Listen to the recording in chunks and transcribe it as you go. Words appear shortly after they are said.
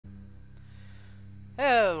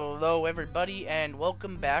Hello, everybody, and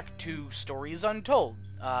welcome back to Stories Untold.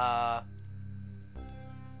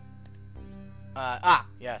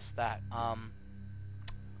 Yes, that.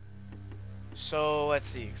 So, let's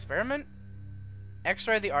see. Experiment?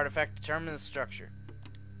 X-ray the artifact, determine the structure.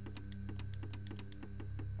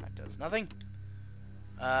 That does nothing.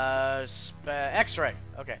 X-ray.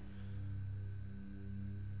 Okay.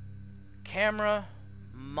 Camera,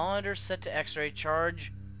 monitor set to X-ray,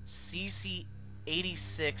 charge, CC86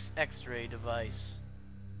 X-ray device.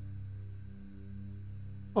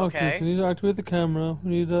 Okay, so we need to activate the camera, we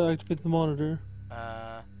need to activate the monitor,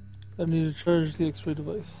 I need to charge the X-ray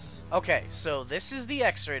device. Okay, so this is the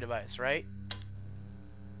X-ray device, right?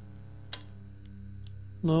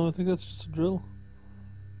 No, I think that's just a drill.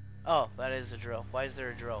 Oh, that is a drill. Why is there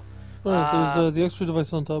a drill? Alright, there's the X-ray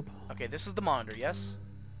device on top. Okay, this is the monitor, yes?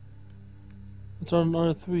 It's on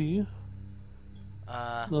R3.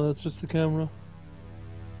 No, that's just the camera.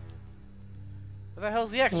 What the hell's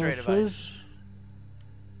the X-ray device?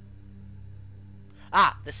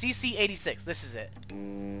 Ah, the CC86. This is it.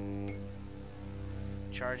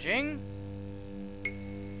 Charging.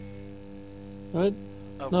 Right.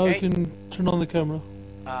 Okay. Now we can turn on the camera.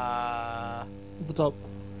 At the top.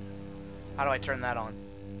 How do I turn that on?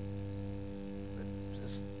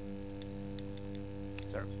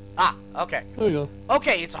 Ah, okay. There we go.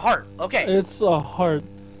 Okay, it's a heart. Okay. It's a heart.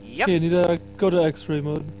 Yep. Okay, you need to go to X-ray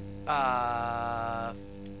mode.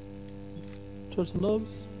 Touch the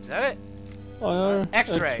knobs. Is that it? IR.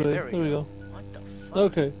 X-ray. There we go. What the fuck?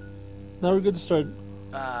 Okay. Now we're good to start.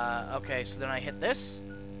 Okay, so then I hit this?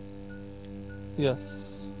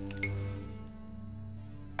 Yes.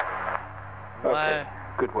 Okay,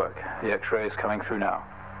 good work. The X-ray is coming through now.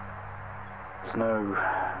 There's no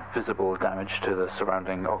visible damage to the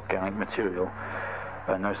surrounding organic material,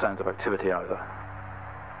 no signs of activity either.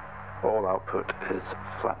 All output is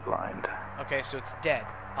flatlined. Okay, so it's dead,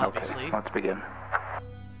 obviously. Okay, let's begin.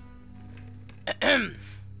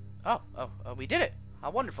 We did it.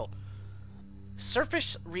 How wonderful.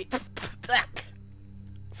 Surface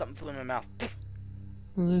Something flew in my mouth.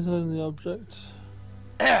 These are the objects.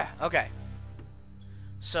 Okay.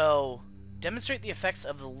 So, demonstrate the effects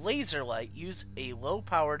of the laser light. Use a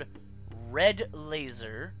low-powered red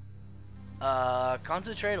laser.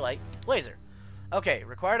 Concentrated light. Laser. Okay,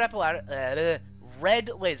 required apparatus. Red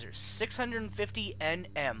laser. 650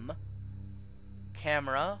 nm.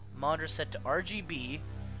 Camera. Monitor set to RGB.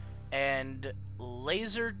 And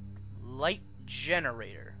laser light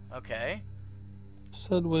generator. Okay.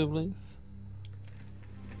 Set wavelength.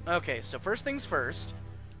 Okay, so first things first.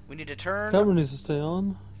 We need to turn... Camera needs to stay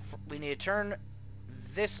on. We need to turn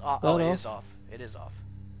this off. That it off. is off. It is off.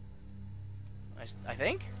 I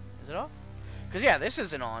think? Is it off? Because, yeah, this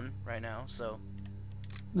isn't on right now, so...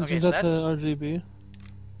 Okay, so that's RGB.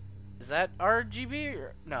 Is that RGB?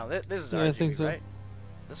 Or... No, this is RGB, I think so. Right?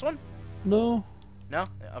 This one? No. No?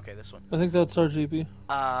 Okay, this one. I think that's RGB.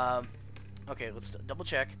 Okay, let's double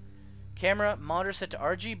check. Camera, monitor set to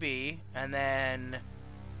RGB, and then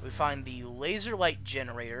we find the laser light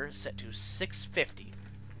generator set to 650.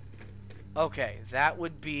 Okay, that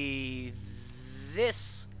would be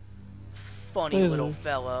this funny little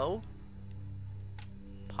fellow.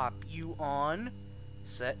 Pop you on.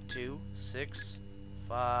 Set to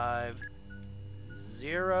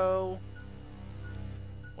 650.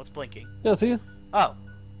 What's blinking? Yeah, see? Oh.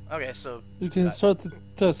 Okay, so... You can start the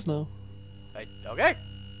test now. Okay.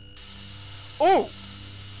 Oh!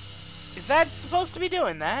 Is that supposed to be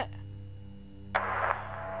doing that?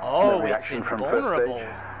 Oh, no reaction it's from invulnerable. first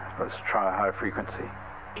stage. Let's try a higher frequency.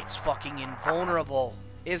 It's fucking invulnerable,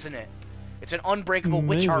 isn't it? It's an unbreakable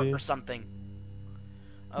witch heart or something.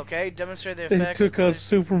 Okay, demonstrate the effects. They took out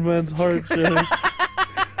Superman's heart, Jerry.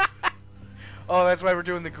 Oh, that's why we're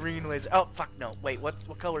doing the green laser. Oh, fuck no. Wait, what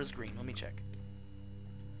color is green? Let me check.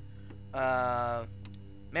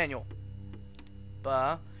 Manual.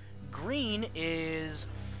 Green is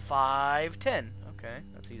 510. Okay,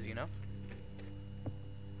 that's easy enough.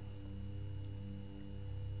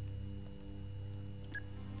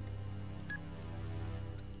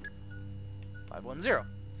 $510.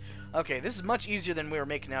 Okay, this is much easier than we were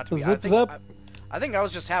making out to be. I think I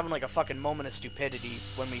was just having like a fucking moment of stupidity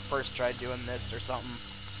when we first tried doing this or something.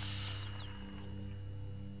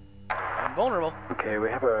 Invulnerable. Okay, we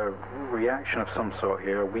have a reaction of some sort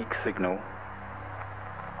here, a weak signal.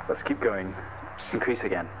 Let's keep going. Increase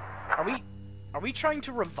again. Are we trying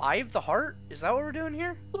to revive the heart? Is that what we're doing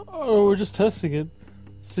here? Oh, we're just testing it.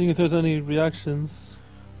 Seeing if there's any reactions.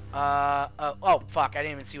 Oh, fuck, I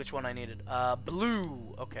didn't even see which one I needed.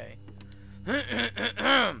 Blue, okay.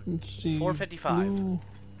 455.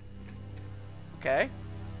 Okay.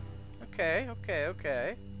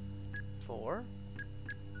 Okay. 4,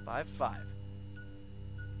 5, 5.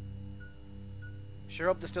 Sure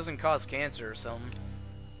hope this doesn't cause cancer or something.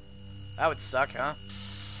 That would suck, huh?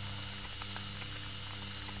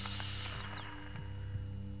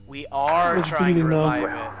 We are trying to revive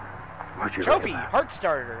it. Trophy! Heart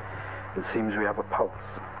starter! It seems we have a pulse.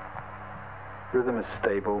 Rhythm is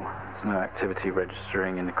stable. There's no activity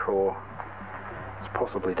registering in the core. It's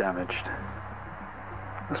possibly damaged.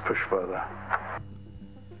 Let's push further.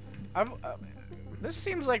 This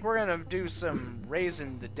seems like we're gonna do some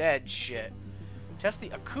raising the dead shit. Test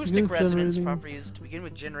the acoustic resonance properties to begin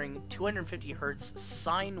with generating 250 Hz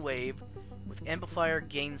sine wave with amplifier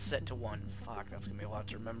gain set to 1. Fuck, that's gonna be a lot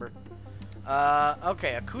to remember.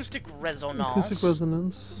 Okay, acoustic resonance. Acoustic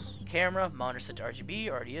resonance. Camera, monitor set to RGB,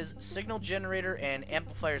 already is. Signal generator and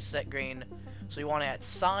amplifier set gain. So you want to add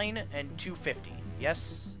sine and 250,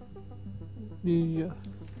 yes? Yes.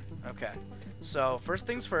 Okay, so first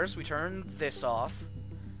things first, we turn this off.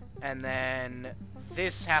 And then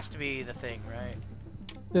this has to be the thing, right?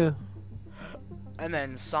 Yeah. And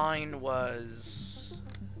then sine was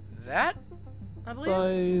that, I believe?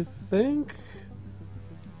 I think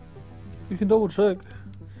you can double check.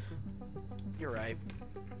 You're right.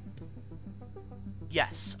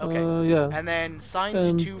 Yes, okay. Yeah. And then sine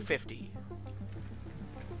to 250.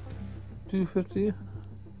 250?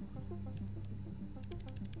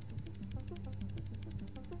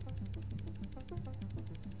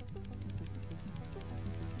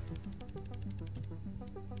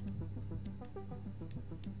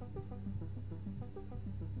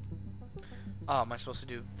 Oh, am I supposed to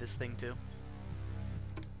do this thing too?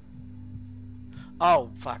 Oh,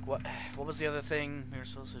 fuck, what was the other thing we were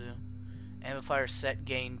supposed to do? Amplifier set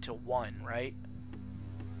gain to 1, right?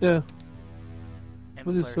 Yeah.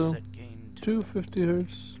 Amplifier so. set gain to 250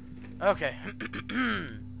 Hz. Okay.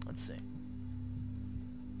 Let's see.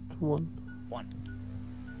 1. 1.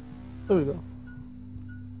 There we go.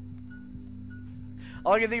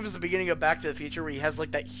 All I can think of is the beginning of Back to the Future where he has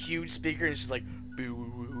like that huge speaker and it's just like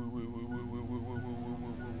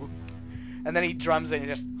and then he drums and he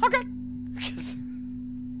just okay. It's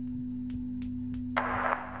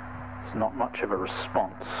not much of a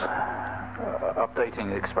response. Updating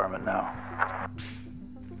the experiment now.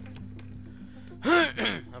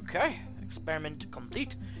 Okay, experiment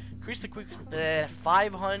complete. Increase the quick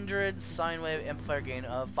 500 sine wave amplifier gain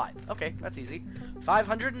of 5. Okay, that's easy.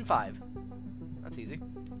 505. That's easy.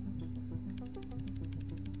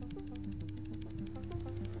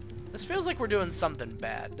 This feels like we're doing something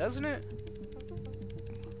bad, doesn't it?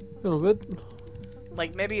 A little bit.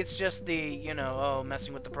 Like, maybe it's just the, you know, oh,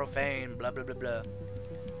 messing with the profane, blah, blah, blah, blah.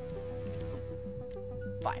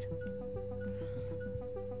 5.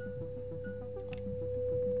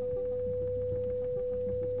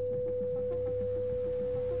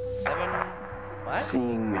 What?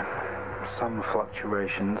 Seeing some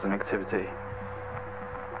fluctuations in activity.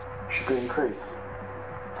 Should they increase?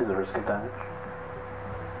 Is there a risk of damage?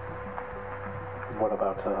 What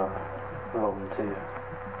about a volunteer?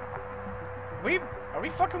 Are we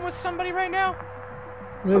fucking with somebody right now?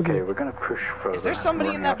 Maybe. Okay, we're gonna push further. Is there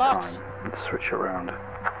somebody in that box? Let's switch around.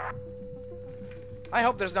 I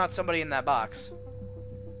hope there's not somebody in that box.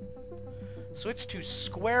 Switch to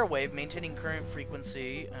square wave, maintaining current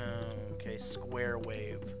frequency. Okay, square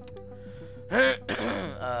wave.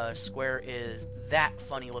 Square is that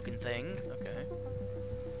funny looking thing. Okay.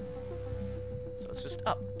 So it's just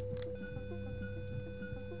up.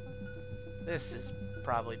 This is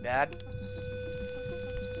probably bad.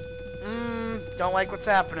 Don't like what's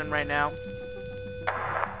happening right now.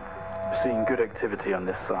 Seeing good activity on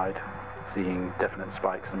this side. Seeing definite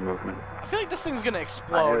spikes in movement. I feel like this thing's gonna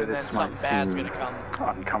explode and then something bad's gonna come.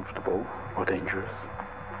 Uncomfortable or dangerous.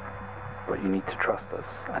 But you need to trust us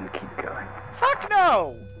and keep going. Fuck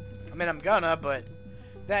no! I mean, I'm gonna, but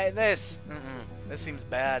this seems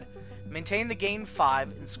bad. Maintain the gain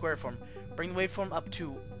 5 in square form. Bring the waveform up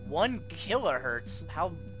to 1 kilohertz.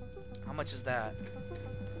 How much is that?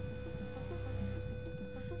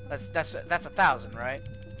 That's 1,000, right?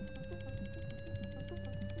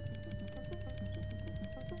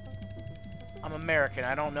 I'm American.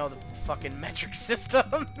 I don't know the fucking metric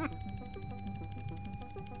system.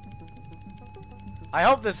 I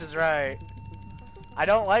hope this is right. I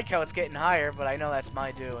don't like how it's getting higher, but I know that's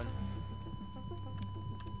my doing.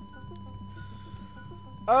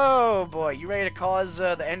 Oh boy, you ready to cause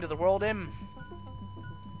the end of the world, Im?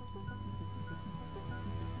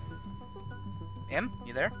 Im,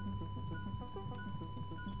 you there?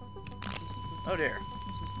 Oh dear.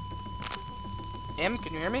 Im,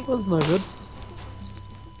 can you hear me? That's not good.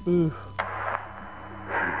 Oof.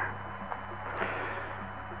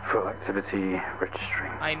 activity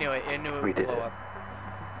registering. I knew it. I knew it We would did blow it. up.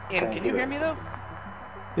 Ian, can you hear me though?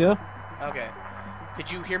 Yeah? Okay.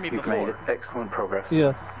 Could you hear me You've before? made excellent progress.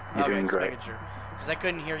 Yes. You're Okay, doing just great. making sure. Because I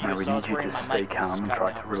couldn't hear Now you, we so I need was you worrying to my stay mic was calm and cutting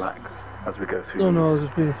try out to or relax something. as we go through No, no, I was these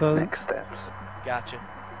just being silent. next steps. Gotcha.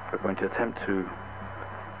 We're going to attempt to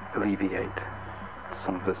alleviate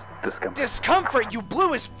some of this discomfort. Discomfort! You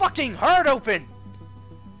blew his fucking heart open!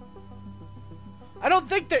 I don't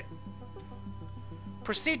think that...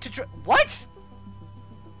 Proceed to what?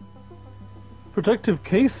 Protective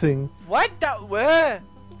casing? What the...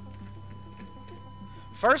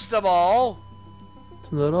 First of all...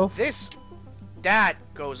 Turn that off. That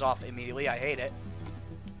goes off immediately. I hate it.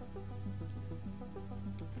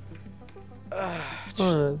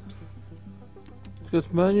 Alright.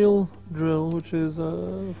 Just manual drill, which is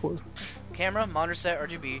 4. Camera, monitor set,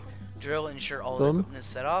 RGB, drill, ensure all the Done. equipment is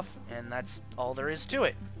set off, and that's all there is to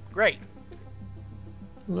it. Great.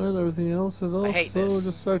 Alright, everything else is off, hate so this.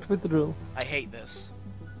 just activate the drill. I hate this.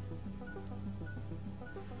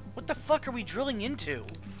 What the fuck are we drilling into?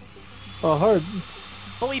 Oh, hard.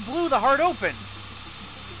 But we blew the heart open.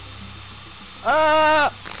 Oh!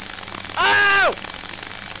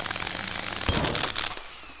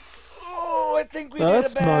 Oh, I think we did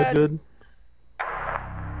That's a bad. not good.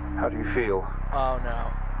 How do you feel? Oh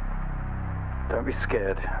no. Don't be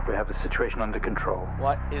scared. We have the situation under control.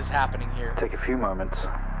 What is happening here? Take a few moments,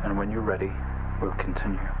 and when you're ready, we'll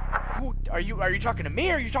continue. Who are you talking to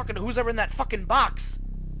me or are you talking to who's ever in that fucking box?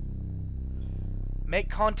 Make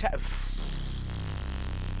contact.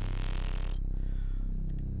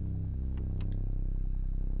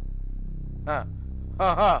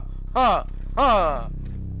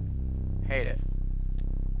 Hate it.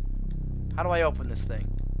 How do I open this thing?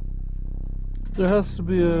 There has to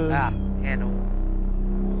be a... Ah, handle.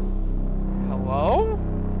 Hello?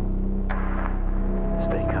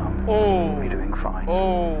 Stay calm. Oh. You're doing fine.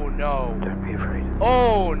 Oh no. Don't be afraid.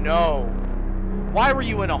 Oh no. Why were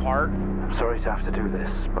you in a heart? I'm sorry to have to do this,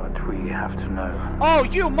 but we have to know. Oh,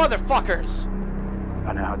 you motherfuckers!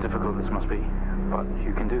 I know how difficult this must be, but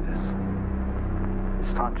you can do this.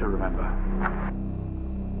 It's time to remember.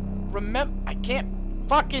 I can't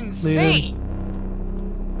fucking see!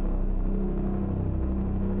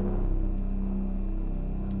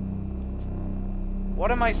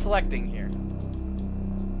 What am I selecting here?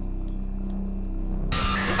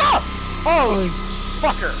 Ah! Oh, you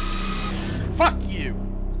fucker! Fuck you!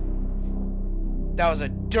 That was a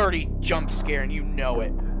dirty jump scare and you know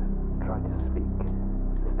it. Try to speak.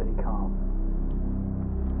 Stay calm.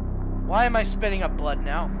 Why am I spitting up blood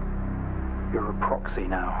now? You're a proxy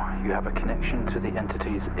now. You have a connection to the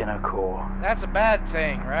entity's inner core. That's a bad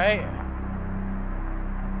thing, right?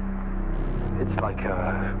 It's like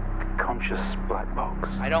a conscious black box.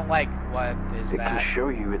 I don't like what is It that. can show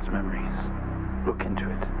you its memories. Look into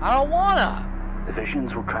it. I don't wanna! The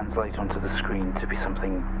visions will translate onto the screen to be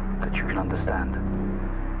something that you can understand,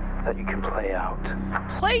 that you can play out.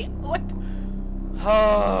 Play? What?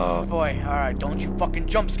 Oh boy. Alright, don't you fucking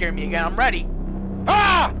jump scare me again. I'm ready.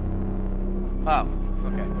 Ah! Oh,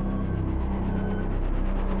 okay.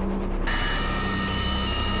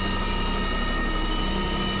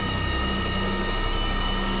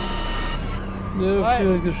 Yeah, I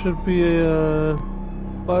feel like there should be a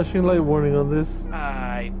flashing light warning on this.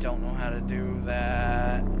 I don't know how to do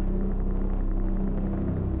that.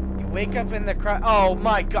 You wake up in the oh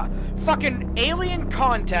my god. Fucking Alien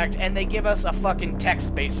Contact and they give us a fucking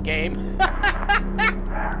text-based game.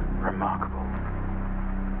 Remarkable.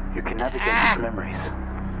 You can navigate its memories.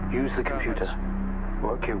 Use the computer.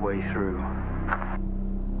 Work your way through.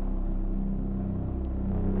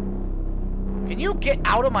 Can you get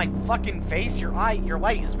out of my fucking face? Your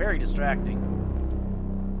light is very distracting.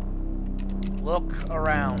 Look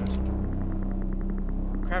around.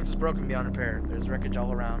 Craft is broken beyond repair. There's wreckage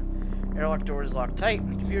all around. Airlock door is locked tight,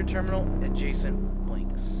 and the computer terminal adjacent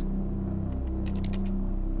blinks.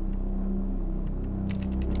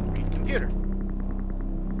 Read computer.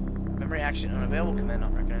 Memory action unavailable. Command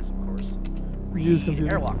not recognized, of course. Use Read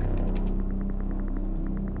computer. airlock.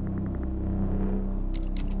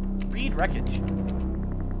 Read wreckage.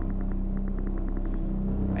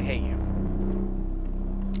 I hate you.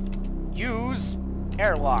 Use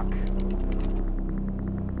airlock.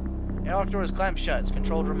 Airlock door is clamped shut. It's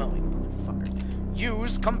controlled remotely. Motherfucker.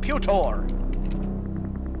 Use computer.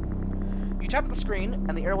 You tap the screen,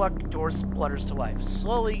 and the airlock door splutters to life.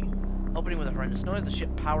 Slowly opening with a horrendous noise, the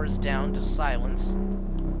ship powers down to silence,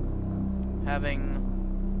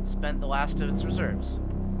 having spent the last of its reserves.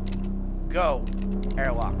 Go.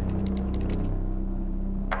 Airlock.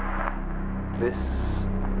 This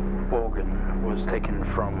organ was taken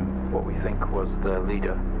from what we think was the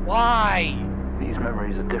leader. Why? These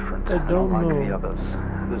memories are different. I don't not like know. the others.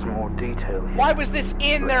 There's more detail here. Why was this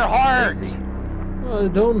in their heart? I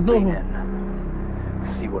don't know. Lean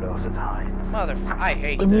in. See what else it hides. Motherfucker, I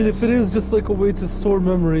hate this. I mean, if it is just like a way to store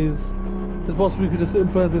memories, it's possible you could just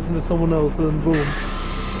implant this into someone else and then boom.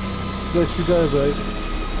 You actually die, right?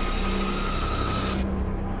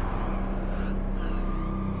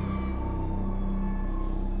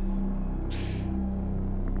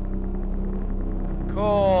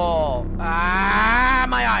 Cool. Ah,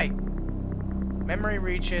 my eye. Memory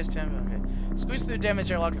reaches 10. Okay. Squeeze through the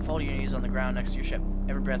damage airlock and follow your knees on the ground next to your ship.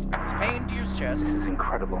 Every breath brings pain to your chest. This is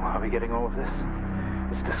incredible. Are we getting all of this?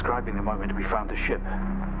 It's describing the moment we found the ship.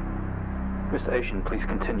 Mr. Asian, please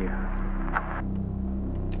continue.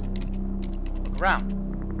 Look around.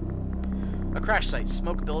 A crash site.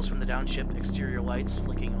 Smoke billows from the downship. Exterior lights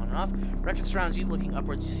flicking on and off. Wreckage surrounds you. Looking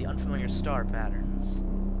upwards, you see unfamiliar star patterns.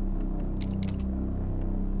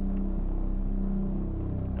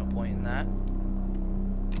 No point in that.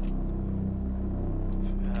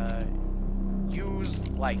 Use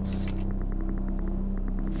lights.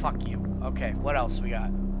 Fuck you. Okay, what else we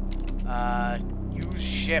got? Use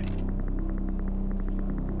ship.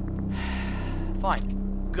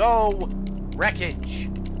 Fine. Go wreckage.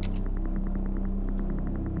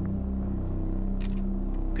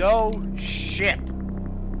 Go ship.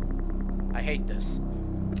 I hate this.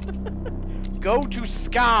 Go to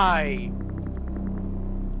sky.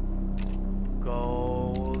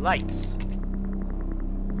 Go lights.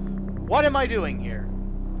 What am I doing here?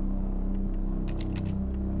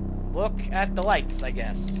 Look at the lights, I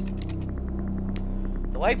guess.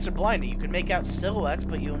 The lights are blinding. You can make out silhouettes,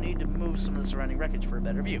 but you'll need to move some of the surrounding wreckage for a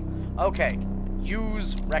better view. Okay.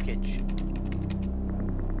 Use wreckage.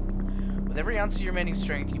 With every ounce of your remaining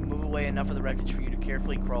strength, you move away enough of the wreckage for you to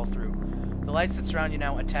carefully crawl through. The lights that surround you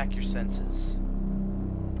now attack your senses.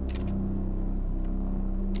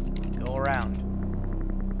 Go around.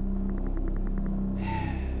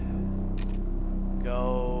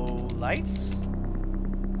 Go lights.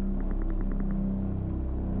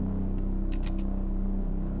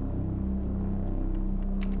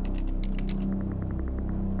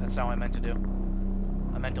 That's not what I meant to do.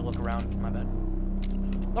 I meant to look around. My bad.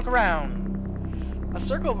 Look around! A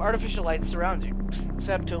circle of artificial lights surrounds you,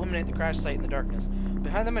 set up to illuminate the crash site in the darkness.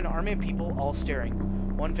 Behind them, an army of people, all staring.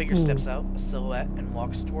 One figure steps out, a silhouette, and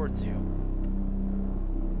walks towards you.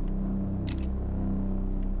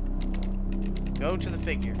 Go to the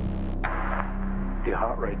figure. Your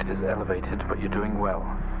heart rate is elevated, but you're doing well.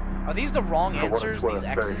 Are these the wrong answers, For what these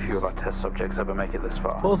it's worth, X's? very few of our test subjects ever make it this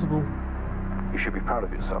far. Possible. You should be proud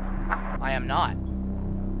of yourself. I am not.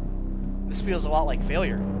 This feels a lot like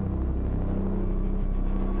failure.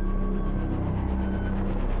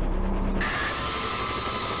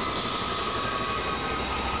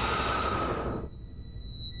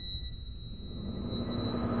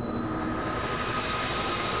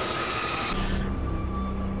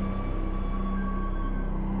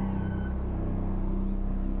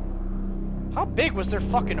 How big was their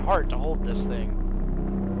fucking heart to hold this thing?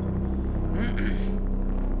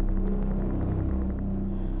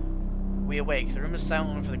 We awake. The room is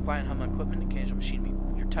silent for the quiet hum of equipment and occasional machine beat.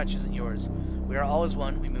 Your touch isn't yours. We are all as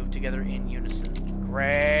one. We move together in unison.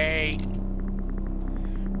 Great!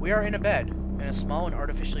 We are in a bed, in a small and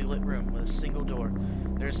artificially lit room with a single door.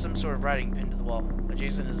 There is some sort of writing pinned to the wall.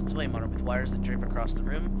 Adjacent is a display monitor with wires that drape across the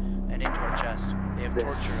room and into our chest. They have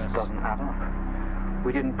tortured us. This doesn't add up.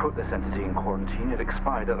 We didn't put this entity in quarantine. It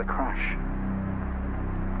expired at the crash.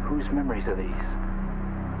 Whose memories are these?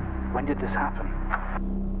 When did this happen?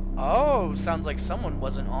 Oh, sounds like someone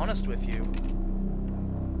wasn't honest with you.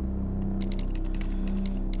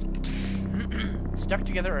 Stuck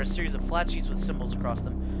together are a series of flat sheets with symbols across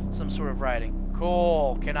them. Some sort of writing.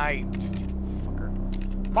 Cool. Can I... Fucker.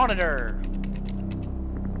 Monitor!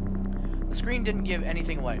 The screen didn't give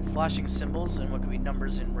anything away. Flashing symbols and what could be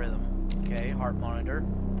numbers in rhythm. Okay, heart monitor.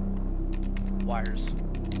 Wires.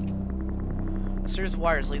 A series of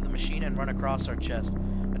wires leave the machine and run across our chest,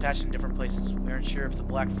 attached in different places. We aren't sure if the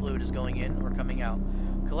black fluid is going in or coming out.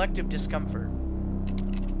 Collective discomfort.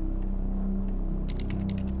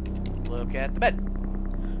 Look at the bed.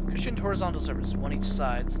 Cushioned horizontal surface, one each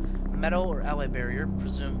sides. Metal or alloy barrier,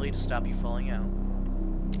 presumably to stop you falling out.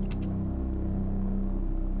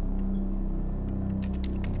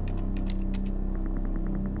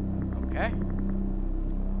 Okay.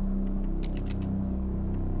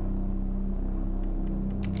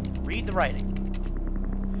 Read the writing.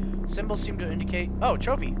 Symbols seem to indicate... Oh,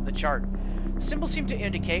 trophy. The chart. Symbols seem to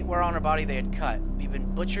indicate where on our body they had cut. We've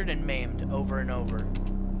been butchered and maimed over and over.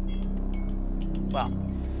 Well,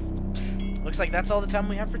 looks like that's all the time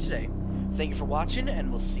we have for today. Thank you for watching, and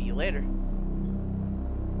we'll see you later.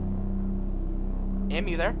 Em,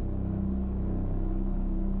 you there?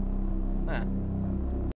 Huh.